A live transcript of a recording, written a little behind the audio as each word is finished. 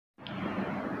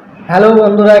Hello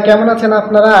বন্ধুরা, কেমন আছেন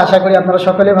আপনারা? আশা করি আপনারা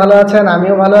সকলে ভালো আছেন।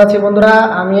 আমিও ভালো আছি বন্ধুরা।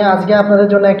 আমি আজকে আপনাদের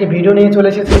জন্য একটি ভিডিও নিয়ে চলে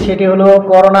এসেছি, সেটি হলো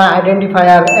করোনা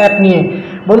আইডেন্টিফায়ার অ্যাপ নিয়ে।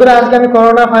 বন্ধুরা, আজকে আমি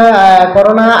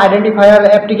করোনা আইডেন্টিফায়ার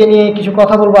অ্যাপটিকে নিয়ে কিছু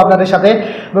কথা বলবো আপনাদের সাথে।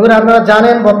 বন্ধুরা, আপনারা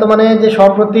জানেন বর্তমানে যে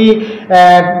সম্প্রতি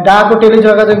ডাক ও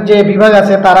টেলিযোগাযোগ যে বিভাগ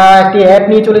আছে, তারা একটি অ্যাপ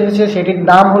নিয়ে চলে এসেছে, সেটির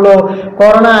নাম হলো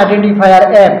করোনা আইডেন্টিফায়ার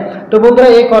অ্যাপ। তো বন্ধুরা,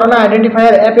 এই করোনা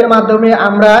আইডেন্টিফায়ার অ্যাপের মাধ্যমে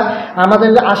আমরা আমাদের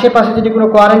আশেপাশে যদি কোনো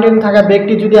কোয়ারেন্টাইন থাকা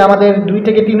ব্যক্তি যদি আমাদের 2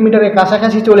 থেকে 3 মিটারের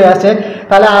কাছাকাছি চলে আসে,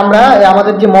 তাহলে আমরা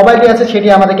আমাদের যে মোবাইলটি আছে সেটি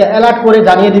আমাদেরকে অ্যালার্ট করে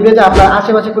জানিয়ে দিবে যে আপনার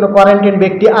আশেপাশে কোনো কোয়ারেন্টাইন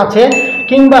ব্যক্তি আছে,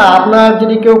 কিংবা আপনার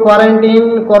যদি কেউ কোয়ারেন্টাইন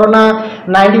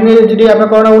কোভিড-19 যদি আপনার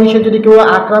করোনা-19 যদি কেউ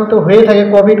আক্রান্ত হয়ে থাকে,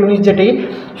 কোভিড-19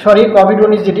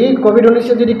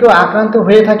 যদি কেউ আক্রান্ত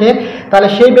হয়ে থাকে, তাহলে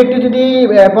সেই ব্যক্তি যদি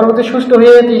পরবর্তী সুস্থ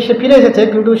হয়ে সে ফিরে এসেছে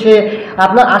কিন্তু সে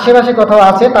আপনার আশেপাশে কোথাও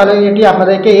আছে, তাহলে এটি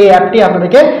আপনাদেরকে এই অ্যাপটি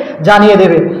আপনাদেরকে জানিয়ে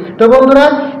দেবে। তো বন্ধুরা,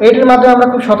 এটির মাধ্যমে আমরা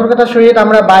খুব সতর্কতার সহিত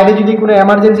আমরা বাইরে যদি কোনো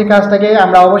এমার্জেন্সি কাজ থাকে,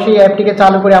 আমরা অবশ্যই এই অ্যাপটিকে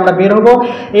চালু করে আমরা বের হব।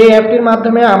 এই অ্যাপটির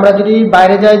মাধ্যমে আমরা যদি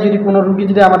বাইরে যাই, যদি কোনো রুগী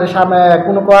যদি আমাদের সামনে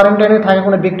কোনো কোয়ারেন্টাইনে থাকে,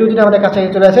 কোনো ব্যক্তিও যদি আমাদের কাছে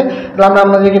চলে আসে, তাহলে আমরা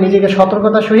আমাদেরকে নিজেকে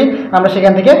সতর্কতার সহিত আমরা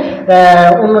সেখান থেকে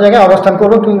অন্য জায়গায় অবস্থান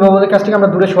করবো, কিংবা ওদের কাছ থেকে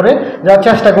আমরা দূরে সরে যাওয়ার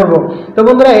চেষ্টা করব। তো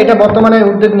বন্ধুরা, এটা বর্তমানে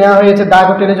উদ্যোগ নেওয়া হয়েছে ডাক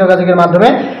ও টেলিযোগাযোগের মাধ্যমে।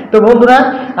 তো বন্ধুরা,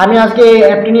 আমি আজকে এই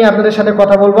অ্যাপটি নিয়ে আপনাদের সাথে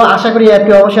কথা বলবো। আশা করি এই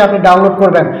অ্যাপটি অবশ্যই আপনি ডাউনলোড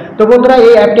করবেন। তো বন্ধুরা,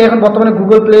 এই অ্যাপটি এখন বর্তমানে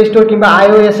গুগল প্লে স্টোর কিংবা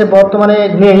আইওএসে বর্তমানে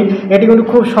নেই। এটি কিন্তু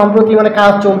খুব সম্প্রতি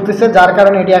কাজ চলতেছে, যার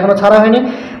কারণে এটি এখনও ছাড়া হয়নি।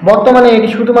 বর্তমানে এটি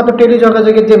শুধুমাত্র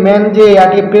টেলিযোগাযোগের যে মেন যে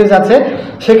পেজ আছে,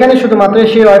 সেখানে শুধুমাত্র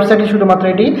সেই ওয়েবসাইটে শুধুমাত্র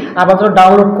এটি আপাতত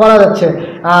ডাউনলোড করা যাচ্ছে।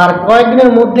 আর কয়েকদিনের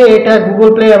মধ্যে এটা গুগল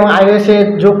প্লে এবং আইওএসে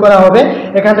যোগ করা হবে।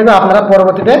 এখান থেকে আপনারা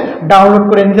পরবর্তীতে ডাউনলোড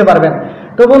করে নিতে পারবেন।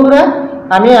 তো বন্ধুরা,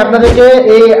 আমি আপনাদেরকে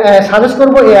এই সাজেস্ট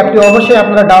করবো এই অ্যাপটি অবশ্যই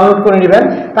আপনারা ডাউনলোড করে নেবেন।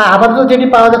 তা আপাতত যেটি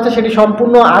পাওয়া যাচ্ছে সেটি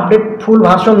সম্পূর্ণ আপডেট ফুল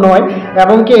ভার্সন নয়,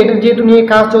 এবং কি এটির যেহেতু নিয়ে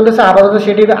কাজ চলতেছে, আপাতত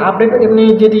সেটির আপডেট এমনি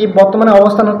যেটি বর্তমানে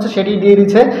অবস্থান হচ্ছে সেটি দিয়ে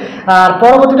দিচ্ছে। আর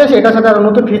পরবর্তীতে সেটার সাথে আরও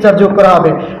নতুন ফিচার যোগ করা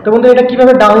হবে। তো বন্ধু, এটা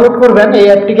কীভাবে ডাউনলোড করবেন এই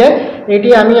অ্যাপটিকে, এটি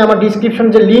আমি আমার ডিসক্রিপশন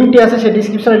যে লিঙ্কটি আছে সেই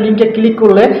ডিসক্রিপশনের লিঙ্কে ক্লিক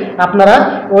করলে আপনারা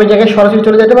ওই জায়গায় সরাসরি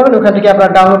চলে যেতে পারবেন, ওখান থেকে আপনারা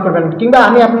ডাউনলোড করবেন। কিংবা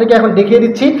আমি আপনাদেরকে এখন দেখিয়ে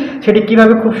দিচ্ছি সেটি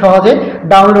কীভাবে খুব সহজে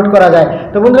ডাউনলোড করা যায়।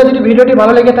 তো বন্ধুরা, যদি ভিডিওটি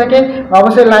ভালো লেগে থাকে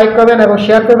অবশ্যই লাইক করবেন এবং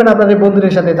শেয়ার করবেন আপনাদের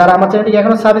বন্ধুদের সাথে। যারা আমার চ্যানেলটিকে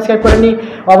এখনও সাবস্ক্রাইব করেনি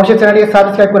অবশ্যই চ্যানেলটিকে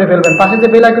সাবস্ক্রাইব করে ফেলবেন। পাশে যে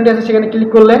বেল আইকনটি আছে সেখানে ক্লিক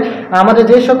করলে আমাদের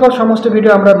যে সকল সমস্ত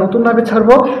ভিডিও আমরা নতুনভাবে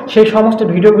ছাড়বো, সেই সমস্ত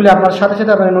ভিডিওগুলি আপনার সাথে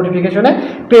সাথে আপনার নোটিফিকেশনে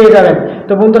পেয়ে যাবেন।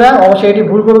 তো বন্ধুরা, অবশ্যই এটি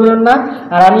ভুল করবেন না।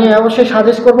 আর আমি অবশ্যই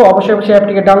সাজেস্ট করবো অবশ্যই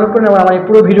অ্যাপটিকে ডাউনলোড করুন এবং আমার এই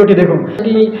পুরো ভিডিওটি দেখুন।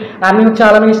 আমি হচ্ছে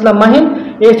আলামিন ইসলাম মাহিন,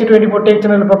 ST24 টেক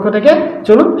চ্যানেলের পক্ষ থেকে।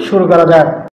 চলুন শুরু করা যাক।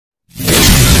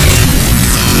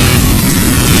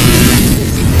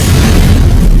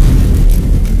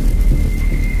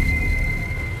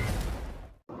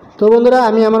 তো বন্ধুরা,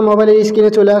 আমি আমার মোবাইলের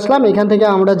স্ক্রিনে চলে আসলাম। এখান থেকে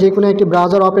আমরা যে কোনো একটি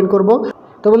ব্রাউজার ওপেন করব।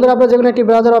 তো বন্ধুরা, আপনারা যে কোনো একটি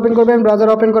ব্রাউজার ওপেন করবেন। ব্রাউজার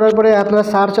ওপেন করার পরে আপনারা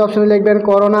সার্চ অপশনে লিখবেন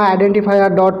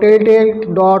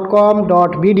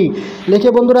corona-identifier.tel.com.bd লিখে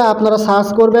বন্ধুরা আপনারা সার্চ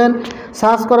করবেন।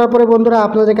 সার্চ করার পরে বন্ধুরা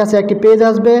আপনাদের কাছে একটি পেজ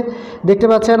আসবে, দেখতে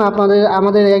পাচ্ছেন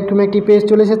আমাদের একটি পেজ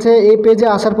চলে এসেছে। এই পেজে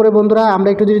আসার পরে বন্ধুরা আমরা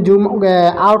একটু যদি জুম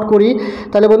আউট করি,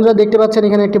 তাহলে বন্ধুরা দেখতে পাচ্ছেন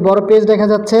এখানে একটি বড় পেজ দেখা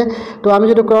যাচ্ছে। তো আমি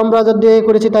যেটা ক্রোম ব্রাউজার দিয়ে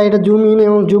করেছি তাই এটা জুম ইন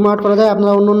এবং জুম আউট করা যায়।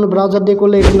 আপনারা অন্য অন্য ব্রাউজার দিয়ে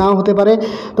করলে এটি নাও হতে পারে।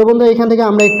 তো বন্ধুরা, এখান থেকে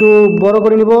আমরা একটু বড়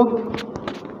করে নিব।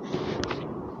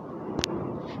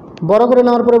 বড় করে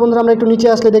নেওয়ার পরে বন্ধুরা আমরা একটু নিচে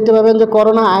আসলে দেখতে পাবেন যে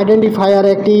করোনা আইডেন্টিফায়ার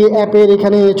একটি অ্যাপের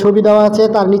এখানে ছবি দেওয়া আছে,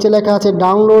 তার নিচে লেখা আছে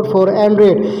ডাউনলোড ফর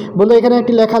অ্যান্ড্রয়েড। বন্ধু, এখানে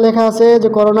একটি লেখা আছে যে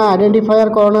করোনা আইডেন্টিফায়ার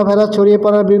করোনা ভাইরাস ছড়িয়ে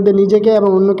পড়ার বিরুদ্ধে নিজেকে এবং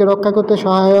অন্যকে রক্ষা করতে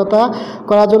সহায়তা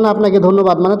করার জন্য আপনাকে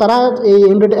ধন্যবাদ। তারা এই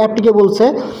অ্যান্ড্রয়েড অ্যাপটিকে বলছে।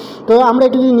 তো আমরা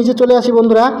একটু যদি নিচে চলে আসি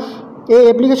বন্ধুরা, এই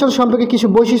অ্যাপ্লিকেশন সম্পর্কে কিছু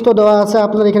বৈশিষ্ট্য দেওয়া আছে,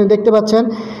 আপনারা এখানে দেখতে পাচ্ছেন।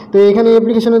 তো এখানে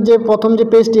অ্যাপ্লিকেশনের যে প্রথম যে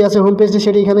পেজটি আছে, হোম পেজটি,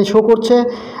 সেটি এখানে শো করছে।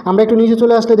 আমরা একটু নিচে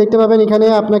চলে আসলে দেখতে পাবেন এখানে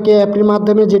আপনাকে অ্যাপটির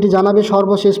মাধ্যমে যেটি জানাবে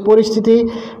সর্বশেষ পরিস্থিতি,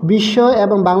 বিশ্ব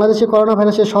এবং বাংলাদেশে করোনা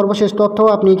ভাইরাসের সর্বশেষ তথ্য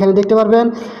আপনি এখানে দেখতে পারবেন।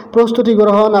 প্রস্তুতি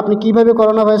গ্রহণ, আপনি কীভাবে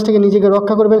করোনা ভাইরাস থেকে নিজেকে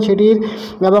রক্ষা করবেন সেটির,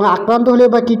 এবং আক্রান্ত হলে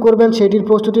বা কী করবেন সেটির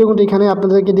প্রস্তুতিও কিন্তু এখানে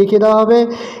আপনাদেরকে দেখিয়ে দেওয়া হবে।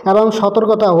 এবং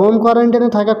সতর্কতা, হোম কোয়ারেন্টাইনে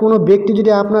থাকা কোনো ব্যক্তি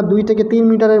যদি আপনার 2 থেকে 3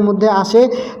 মিটারের মধ্যে আসে,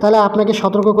 তাহলে আপনাকে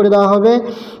সতর্ক করে দেওয়া হবে।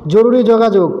 জরুরি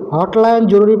যোগাযোগ হটলাইন,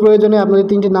 জরুরি প্রয়োজনে আপনাদের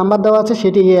 3টি নাম্বার দেওয়া আছে,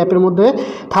 সেটি এই অ্যাপের মধ্যে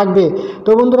থাকবে। তো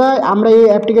বন্ধুরা, আমরা এই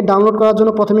অ্যাপটিকে ডাউনলোড করার জন্য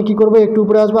প্রথমে কি করব, একটু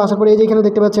উপরে আসবো। আসার পরে এই যে এখানে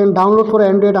দেখতে পাচ্ছেন ডাউনলোড ফর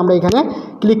অ্যান্ড্রয়েড, আমরা এখানে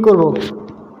ক্লিক করব।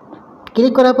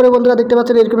 ক্লিক করার পরে বন্ধুরা দেখতে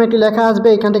পাচ্ছেন এরকম একটি লেখা আসবে,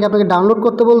 এখান থেকে আপনাকে ডাউনলোড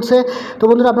করতে বলছে। তো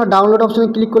বন্ধুরা আপনার ডাউনলোড অপশনে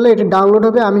ক্লিক করলে এটি ডাউনলোড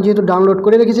হবে। আমি যেহেতু ডাউনলোড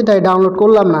করে রেখেছি তাই ডাউনলোড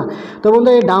করলাম না। তো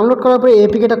বন্ধুরা এই ডাউনলোড করার পরে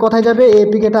এপিকেটা কোথায় যাবে? এই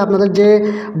এপিকেটা আপনাদের যে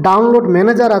ডাউনলোড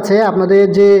ম্যানেজার আছে, আপনাদের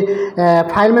যে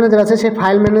ফাইল ম্যানেজার আছে, সেই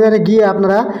ফাইল ম্যানেজারে গিয়ে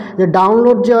আপনারা যে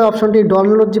ডাউনলোড যে অপশনটি,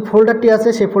 ডাউনলোড যে ফোল্ডারটি আছে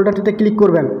সেই ফোল্ডারটিতে ক্লিক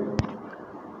করবেন।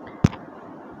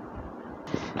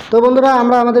 তো বন্ধুরা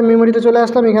আমরা আমাদের মেমোরিতে চলে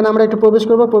আসলাম, এখানে আমরা একটু প্রবেশ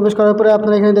করব। প্রবেশ করার পরে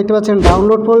আপনারা এখানে দেখতে পাচ্ছেন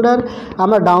ডাউনলোড ফোল্ডার।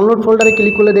 আমরা ডাউনলোড ফোল্ডারে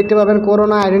ক্লিক করলে দেখতে পাবেন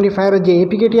করোনা আইডেন্টিফায়ারের যে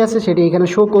এপিকেটি আছে সেটি এখানে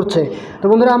শো করছে। তো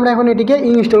বন্ধুরা আমরা এখন এটিকে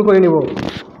ইনস্টল করে নেব।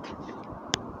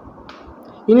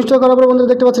 ইনস্টল করার পর বন্ধুরা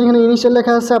দেখতে পাচ্ছেন এখানে ইনস্টল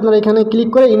লেখা আছে, আপনারা এখানে ক্লিক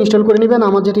করে ইনস্টল করে নেবেন।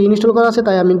 আমার যেটি ইনস্টল করা আছে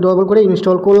তাই আমি ডবল করে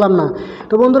ইনস্টল করলাম না।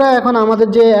 তো বন্ধুরা এখন আমাদের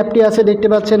যে অ্যাপটি আছে দেখতে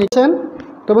পাচ্ছেন,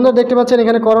 তো বন্ধুরা দেখতে পাচ্ছেন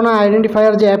এখানে করোনা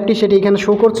আইডেন্টিফায়ার যে অ্যাপটি সেটি এখানে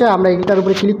শো করছে। আমরা এটার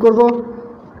উপরে ক্লিক করব।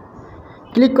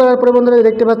 ক্লিক করার পরে বন্ধুরা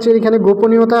দেখতে পাচ্ছেন এখানে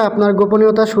গোপনীয়তা, আপনার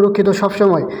গোপনীয়তা সুরক্ষিত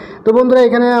সবসময়। তো বন্ধুরা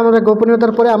এখানে আমরা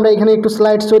গোপনীয়তার পরে আমরা এখানে একটু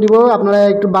স্লাইড শো দিব, আপনারা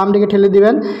একটু বাম দিকে ঠেলে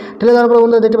দিবেন। ঠেলে দেওয়ার পরে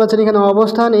বন্ধুরা দেখতে পাচ্ছেন এখানে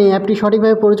অবস্থান, এই অ্যাপটি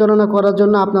সঠিকভাবে পরিচালনা করার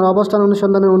জন্য আপনার অবস্থান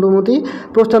অনুসন্ধানের অনুমতি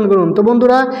প্রস্থান করুন। তো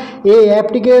বন্ধুরা এই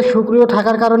অ্যাপটিকে সক্রিয়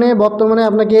থাকার কারণে বর্তমানে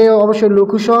আপনাকে অবশ্যই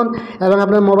লোকেশন এবং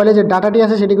আপনার মোবাইলে যে ডাটাটি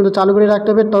আছে সেটি কিন্তু চালু করে রাখতে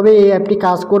হবে, তবে এই অ্যাপটি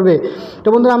কাজ করবে। তো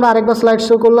বন্ধুরা আমরা আরেকবার স্লাইড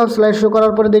শো করলাম। স্লাইড শো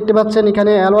করার পরে দেখতে পাচ্ছেন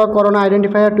এখানে allow corona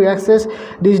identifier to access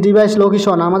this device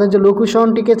location, আমাদের যে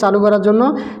লোকেশনটিকে চালু করার জন্য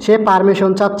সে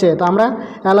পারমিশন চাচ্ছে। তো আমরা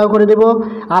অ্যালাউ করে দেব।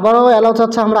 আবারও অ্যালাউ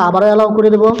চাচ্ছে, আমরা আবারও অ্যালাউ করে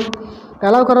দেব।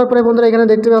 অ্যালাউ করার পরে বন্ধুরা এখানে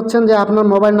দেখতে পাচ্ছেন যে আপনার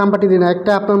মোবাইল নাম্বারটি দিন,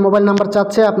 একটা আপনার মোবাইল নাম্বার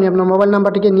চাচ্ছে, আপনি আপনার মোবাইল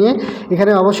নাম্বারটিকে নিয়ে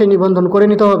এখানে অবশ্যই নিবন্ধন করে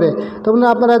নিতে হবে। তো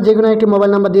বন্ধুরা আপনারা যে কোনো একটি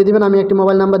মোবাইল নাম্বার দিয়ে দেবেন, আমি একটি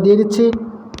মোবাইল নাম্বার দিয়ে দিচ্ছি।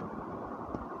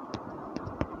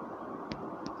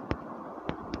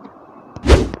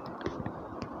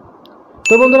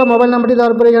 তো বন্ধুরা মোবাইল নাম্বারটি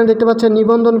দেওয়ার পরে এখানে দেখতে পাচ্ছেন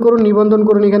নিবন্ধন করুন, নিবন্ধন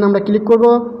করুন, এখানে আমরা ক্লিক করব।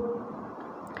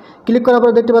 ক্লিক করার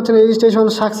পরে দেখতে পাচ্ছেন রেজিস্ট্রেশন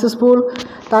সাকসেসফুল।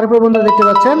 তারপর বন্ধুরা দেখতে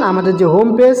পাচ্ছেন আমাদের যে হোম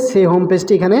পেজ, সেই হোম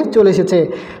পেজটি এখানে চলে এসেছে।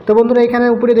 তো বন্ধুরা এখানে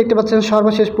উপরে দেখতে পাচ্ছেন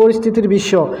সর্বশেষ পরিস্থিতির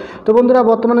বিশ্ব। তো বন্ধুরা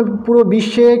বর্তমানে পুরো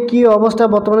বিশ্বে কি অবস্থা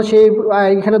বর্তমানে সেই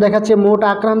এখানে দেখাচ্ছে মোট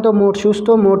আক্রান্ত, মোট সুস্থ,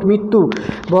 মোট মৃত্যু।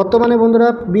 বর্তমানে বন্ধুরা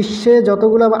বিশ্বে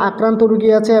যতগুলো আক্রান্ত রোগী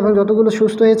আছে এবং যতগুলো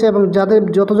সুস্থ হয়েছে এবং যাদের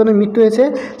যতজনের মৃত্যু হয়েছে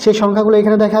সেই সংখ্যাগুলো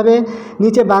এখানে দেখাবে।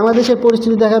 নিচে বাংলাদেশের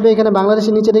পরিস্থিতি দেখাবে, এখানে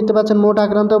বাংলাদেশের নিচে দেখতে পাচ্ছেন মোট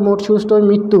আক্রান্ত, মোট সুস্থ,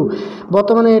 মৃত্যু।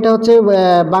 বর্তমানে এটা হচ্ছে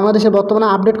বাংলাদেশের বর্তমানে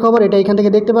আপডেট খবর, এটা এখান থেকে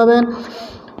দেখতে পাবেন।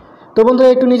 তো বন্ধুরা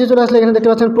একটু নিচে চলে আসলে এখানে দেখতে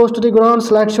পাচ্ছেন প্রস্তুতি গ্রহণ,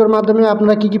 স্লাইড শোর মাধ্যমে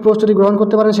আপনারা কী কী প্রস্তুতি গ্রহণ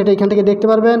করতে পারেন সেটা এখান থেকে দেখতে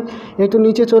পারবেন। একটু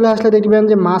নিচে চলে আসলে দেখবেন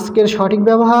যে মাস্কের সঠিক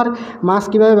ব্যবহার, মাস্ক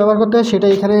কীভাবে ব্যবহার করতে হয় সেটা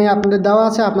এখানে আপনাদের দেওয়া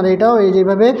আছে। আপনারা এটাও এই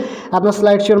যেভাবে আপনার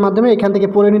স্লাইড শোর মাধ্যমে এখান থেকে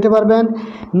পড়ে নিতে পারবেন।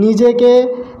 নিজেকে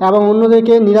এবং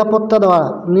অন্যদেরকে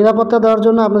নিরাপত্তা দেওয়ার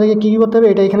জন্য আপনাদেরকে কী কী করতে হবে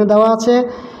এটা এখানে দেওয়া আছে।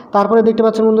 তারপরে দেখতে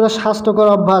পাচ্ছেন বন্ধুরা স্বাস্থ্যকর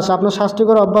অভ্যাস, আপনার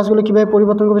স্বাস্থ্যকর অভ্যাসগুলো কীভাবে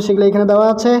পরিবর্তন করবে সেগুলো এখানে দেওয়া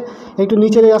আছে। একটু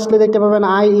নিচে আসলে দেখতে পাবেন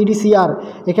আইইডিসিআর,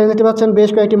 এখানে দেখতে পাচ্ছেন বেশ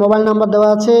কয়েকটি মোবাইল নাম্বার দেওয়া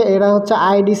আছে। এরা হচ্ছে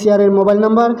আইডিসিআর এর মোবাইল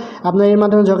নাম্বার, আপনারা এর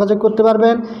মাধ্যমে যোগাযোগ করতে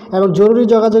পারবেন। এবং জরুরি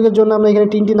যোগাযোগের জন্য আমরা এখানে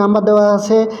 3টি নাম্বার দেওয়া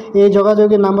আছে, এই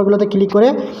যোগাযোগের নাম্বারগুলোতে ক্লিক করে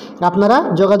আপনারা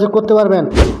যোগাযোগ করতে পারবেন।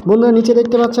 বন্ধুরা নিচে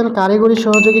দেখতে পাচ্ছেন কারিগরি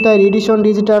সহযোগিতায় রেডিসন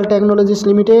ডিজিটাল টেকনোলজিস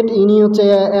লিমিটেড,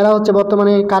 এরা হচ্ছে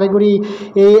বর্তমানে কারিগরি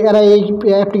এরা এই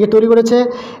অ্যাপটিকে তৈরি করেছে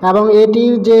এবং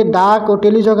এটির যে ডাক ও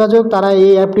টেলিযোগাযোগ তারা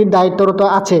এই অ্যাপটির দায়িত্বরত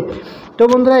আছে। তো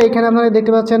বন্ধুরা এখানে আপনারা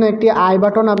দেখতে পাচ্ছেন একটি আই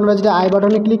বাটন, আপনারা যদি আই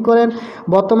বাটনে ক্লিক করেন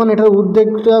বর্তমানে এটার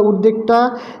উদ্যোক্তা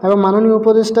এবং মাননীয়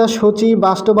উপদেষ্টা সচিব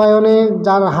বাস্তবায়নে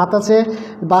যার হাত আছে,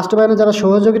 বাস্তবায়নে যারা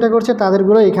সহযোগিতা করছে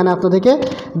তাদেরগুলো এখানে আপনাদেরকে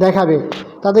দেখাবে,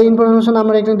 তাদের ইনফরমেশন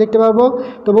আমরা এখানে দেখতে পারবো।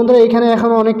 তো বন্ধুরা এখানে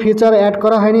এখনও অনেক ফিচার অ্যাড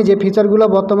করা হয়নি, যে ফিচারগুলো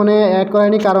বর্তমানে অ্যাড করা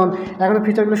হয়নি কারণ এখনও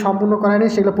ফিচারগুলো সম্পূর্ণ করা হয়নি,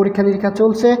 সেগুলো পরীক্ষা নিরীক্ষা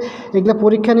চলছে। এগুলো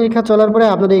পরীক্ষা নিরীক্ষা চলার পরে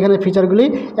আপনাদের এখানে ফিচারগুলি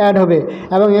অ্যাড হবে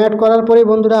এবং অ্যাড করার পরে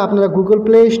বন্ধুরা আপনারা গুগল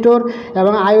প্লে স্টোর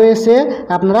এবং আইওএসে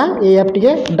আপনারা এই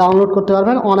অ্যাপটিকে ডাউনলোড করতে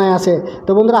পারবেন অনায়াসে।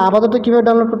 তো বন্ধুরা আপাতত কীভাবে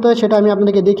ডাউনলোড করতে হয় সেটা আমি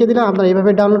আপনাদেরকে দেখিয়ে দিলাম, আপনারা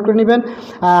এইভাবে ডাউনলোড করে নেবেন।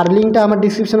 আর লিঙ্কটা আমার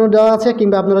ডিসক্রিপশনেও দেওয়া আছে,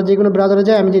 কিংবা আপনারা যে কোনো ব্রাউজারে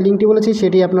যায় আমি যে লিঙ্কটি বলেছি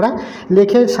সেটি আপনারা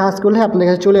লিখে সার্চ করলে আপনাদের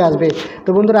কাছে চলে আসবে। তো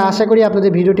বন্ধুরা আশা করি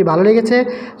আপনাদের ভিডিওটি ভালো লেগেছে।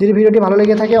 যদি ভিডিওটি ভালো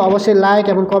লেগে থাকে অবশ্যই লাইক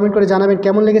এবং কমেন্ট করে জানাবেন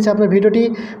কেমন লেগেছে আপনার ভিডিওটি।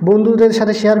 বন্ধুদের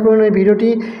সাথে শেয়ার করুন এই ভিডিওটি,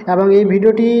 এবং এই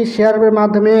ভিডিওটি শেয়ারের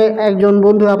মাধ্যমে একজন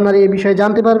বন্ধু আপনার এই বিষয়ে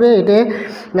জানতে পারবে, এতে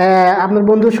আপনার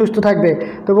বন্ধু সুস্থ থাকবে।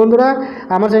 তো বন্ধুরা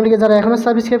আমার চ্যানেলটিকে যারা এখনও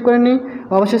সাবস্ক্রাইব করেননি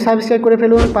অবশ্যই সাবস্ক্রাইব করে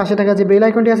ফেলুন, পাশে থাকা যে বেল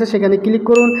আইকনটি আছে সেখানে ক্লিক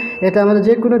করুন, এতে আমাদের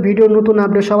যে কোনো ভিডিও নতুন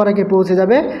আপডেট সবার আগে পৌঁছে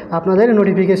যাবে আপনাদের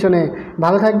নোটিফিকেশনে।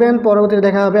 ভালো থাকবেন, পরবর্তীতে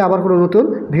দেখা হবে আবার কোনো নতুন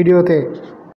ভিডিওতে।